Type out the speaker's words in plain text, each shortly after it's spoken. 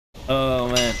Oh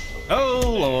man. Oh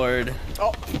Lord.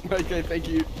 Oh, okay, thank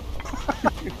you.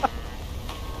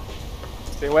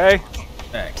 Stay away.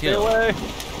 Back, Stay kill. away.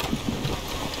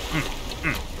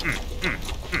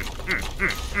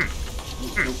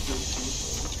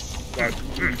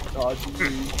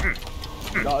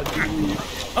 Dodgy.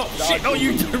 Oh shit! No,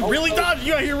 you really dodging?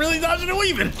 You out here really dodging and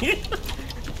weaving?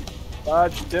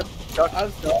 Dodge, dip, duck,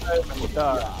 dive, and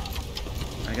dodge.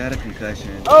 I got a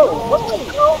concussion. Oh, what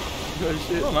the hell? Oh,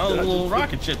 shit. Oh, no, a little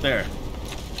rocket shit there.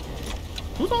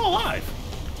 Who's all alive?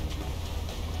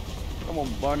 Come on,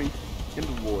 Bunny. In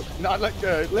the water. No, let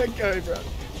go. Let go, bro.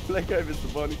 Let go,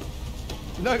 Mr. Bunny.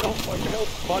 No, oh fucking help.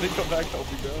 Bunny, come back, help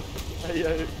me, bro.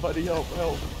 Hey, buddy, help,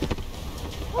 help.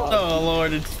 Oh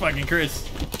Lord, it's fucking Chris.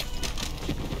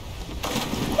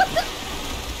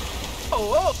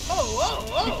 Oh.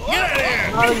 Get out of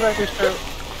here! Not exactly sure.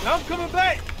 I'm coming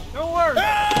back. Don't worry.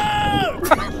 Ah!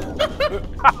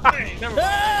 Hey, never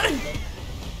mind.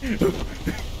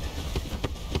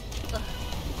 Ah!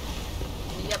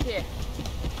 We up here.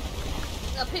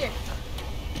 Up here.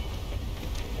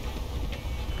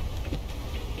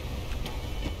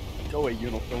 Go away,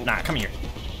 uniform. Nah, come here.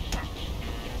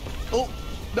 Oh,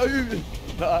 no.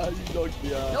 Nah, you knocked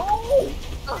me out. No.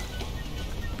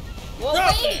 Go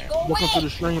away. Go Welcome to away. the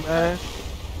stream, ass.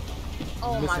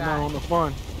 Oh my Missing out on god. the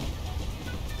fun.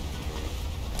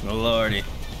 Oh Lordy.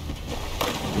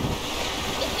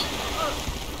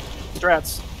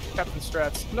 Strats. Captain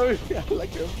Strats. No,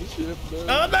 let go of the ship, no.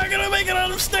 I'm not gonna make it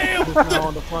on the stamp. Missing out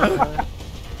on the fun, man.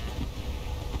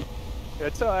 Yeah,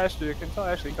 tell Ashley. Tell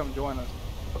Ashley to come join us.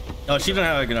 Oh, she doesn't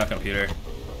have a good computer.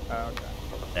 Oh, okay.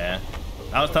 Yeah.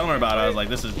 I was telling her about it. I was like,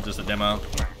 this is just a demo.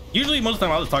 Usually, most of the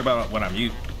time, I'll just talk about it when I'm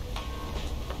mute.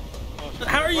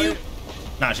 How are you?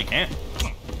 Nah, she can't.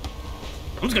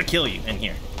 I'm just gonna kill you in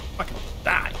here. Fucking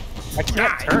die. I can't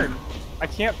Die. turn. I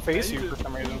can't face you for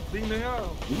some reason. Leave me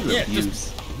out. Yeah,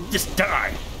 just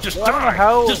die. Just Well, I don't know die.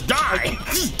 how- Just die.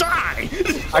 Just die.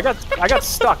 I got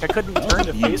stuck. I couldn't turn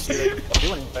to face you. I couldn't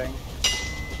do anything.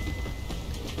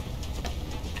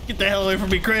 Get the hell away from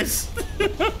me, Chris.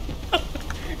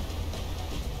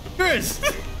 Chris.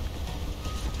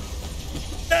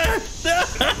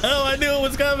 No, I knew it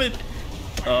was coming.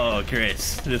 Oh,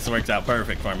 Chris, this works out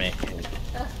perfect for me.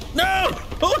 No!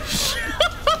 Oh, shit!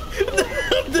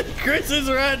 Chris is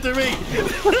right to me.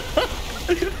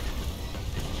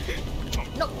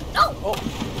 No. No. No,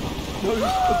 what did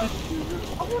you do?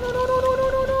 Oh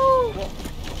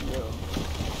no.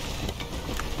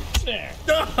 There.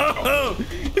 No!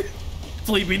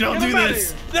 Sleepy, don't Get do him outta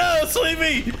this. No,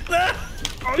 Sleepy. No.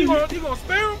 Oh, you gonna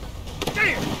spare him?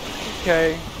 Damn.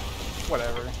 Okay.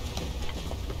 Whatever.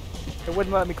 It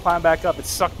wouldn't let me climb back up. It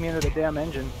sucked me into the damn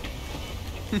engine.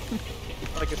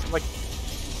 It's like.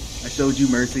 I showed you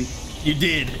mercy. You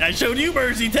did. I showed you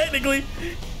mercy, technically.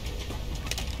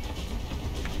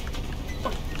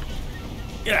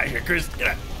 Get out of here, Chris. Get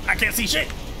out. I can't see shit.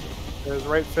 His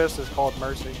right fist is called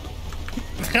mercy.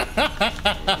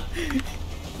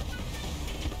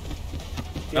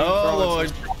 Oh,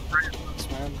 Lord.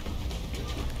 Man.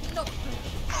 No.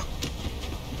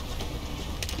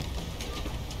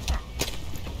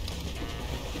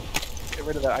 Get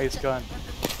rid of that ice gun.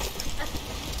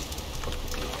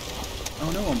 Oh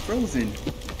no, I'm frozen.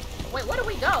 Wait, where do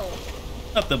we go?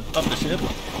 Up the ship. You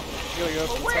gotta go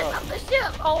to the Where's top. up the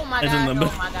ship? Oh my It's in god. the-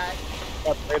 Oh my god.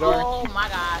 Up radar. Oh my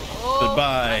god. Oh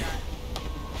Goodbye. my God.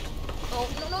 Oh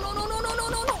no.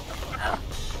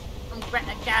 I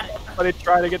got it. Somebody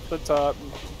try to get to the top.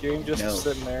 Game just No.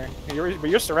 sitting there. But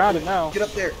you're surrounded now. Get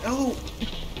up there. No.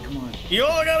 Come on. You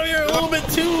all got up here a little bit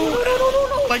too,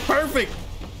 like perfect.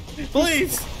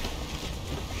 Please.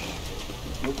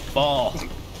 Nope. Fall.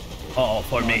 All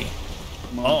for me.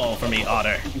 Come on. All for me,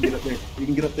 Otter. You can get up there. You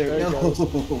can get up there. There you No.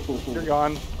 You're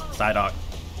gone. Psyduck.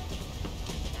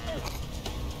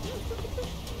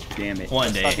 Damn it. One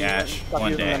Stop day, using- Ash. stop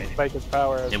One using day. that spike as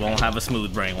power. It won't have a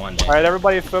smooth brain one day. Alright,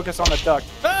 everybody focus on the duck.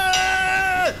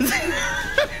 Ah!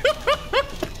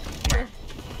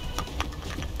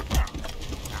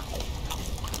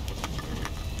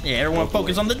 Yeah, everyone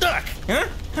focus on the duck, huh?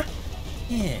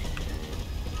 Yeah.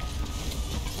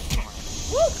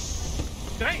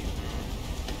 Damn.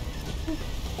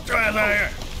 Try it out here.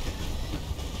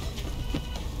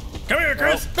 Come here,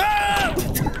 Chris. Ah!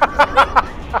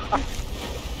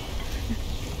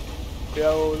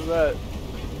 Yeah, what was that?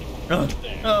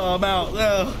 Oh, I'm out.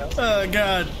 Oh,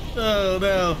 God. Oh,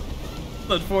 no.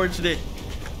 Unfortunate.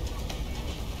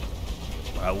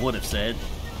 I would have said.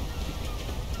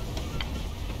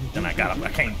 Then I got up. I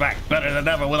came back better than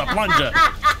ever with a plunger.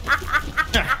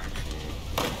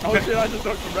 Oh shit, I just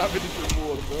knocked the rabbit into the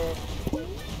water,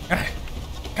 bro.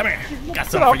 Come here. Got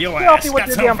Get some off- for your get off ass. me with Got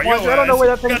your some damn for your plunger. I don't know ass. where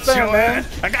that thing's Got been, your man. ass.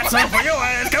 I got some for your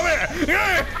ass. Come here.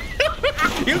 Yeah.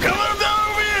 You come on down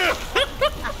over here.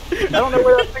 I don't know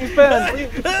where that thing's been.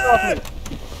 Leave- Get off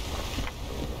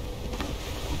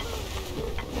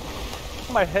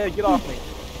me. My head, get off me.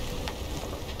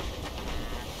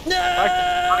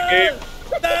 No.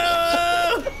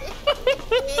 No.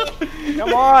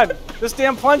 Come on! This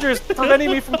damn plunger is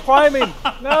preventing me from climbing!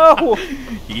 No!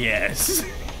 Yes.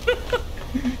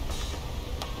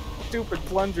 Stupid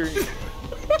plunger.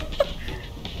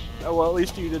 Oh well, at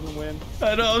least you didn't win.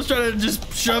 I know. I was trying to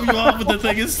just shove you off with the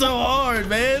thing. It's so hard,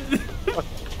 man.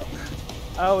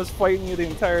 I was fighting you the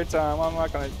entire time. I'm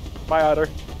not gonna buy otter.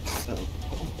 So,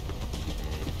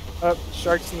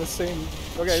 Shark's in the same.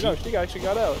 Okay, no, she actually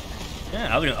got out.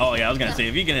 Yeah, I was gonna. Oh yeah, I was gonna say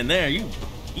if you get in there, you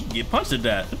can get punched to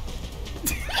death.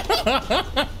 Get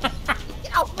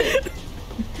off me!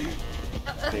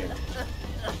 there.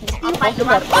 I'll fight you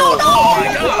right. Oh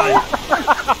my god!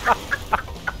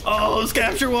 Oh, let's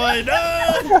capture one!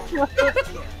 Ah!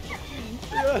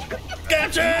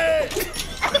 Capture it!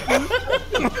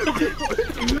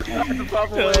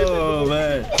 Oh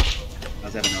man! I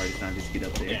was having a hard time just get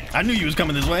up there. I knew you was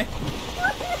coming this way.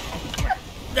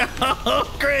 Oh,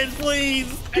 Chris, please!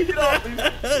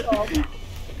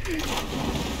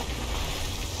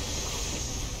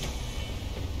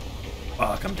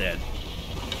 Fuck, I'm dead.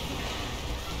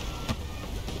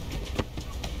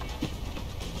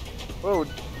 Whoa!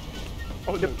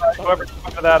 Oh no. Whoever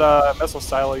for that missile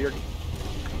silo, you're.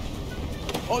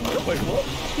 Oh no, wait, what?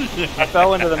 I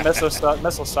fell into the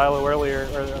missile silo earlier,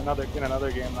 or in another game. And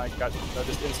I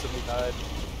just instantly died.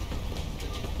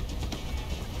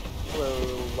 Hello,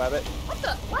 Wabbit. What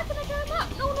the? Why can I climb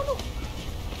up? No, no, no.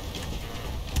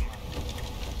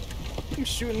 You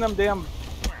shooting them damn.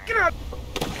 Get out!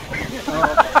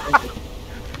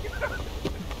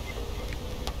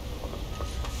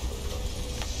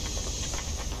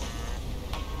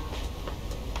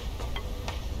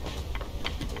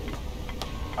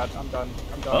 I'm done.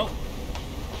 I'm done. Oh,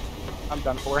 I'm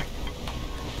done for.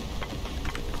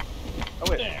 Oh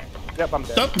wait. There. Yep, I'm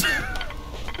dead. stop!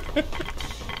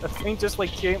 The thing just like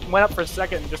went up for a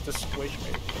second just to squish me.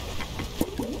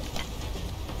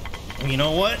 You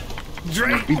know what?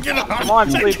 Drake, get off! Come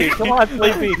on, Sleepy. Come on,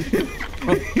 Sleepy.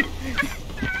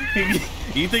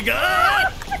 You think?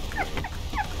 Ah!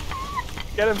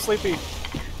 Get him, Sleepy.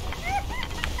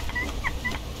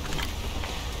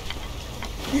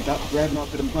 Stop grabbing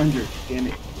onto the plunger. Damn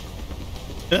it.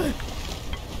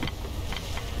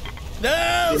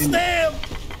 No, stamp!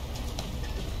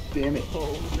 Damn it.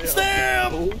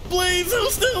 Stamp! Please,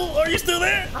 who's still? Are you still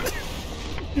there?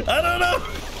 I don't know.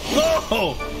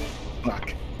 Oh!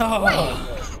 Fuck.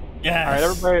 Oh!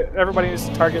 Yes. All right, everybody needs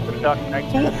to target the duck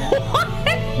next to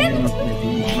Grabbing onto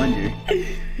the plunger.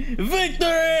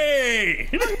 Victory!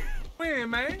 Win,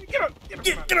 man. Get up.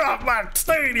 Get up. Get off my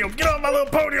stadium! Get off my little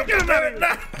podium! Get Damn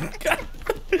it.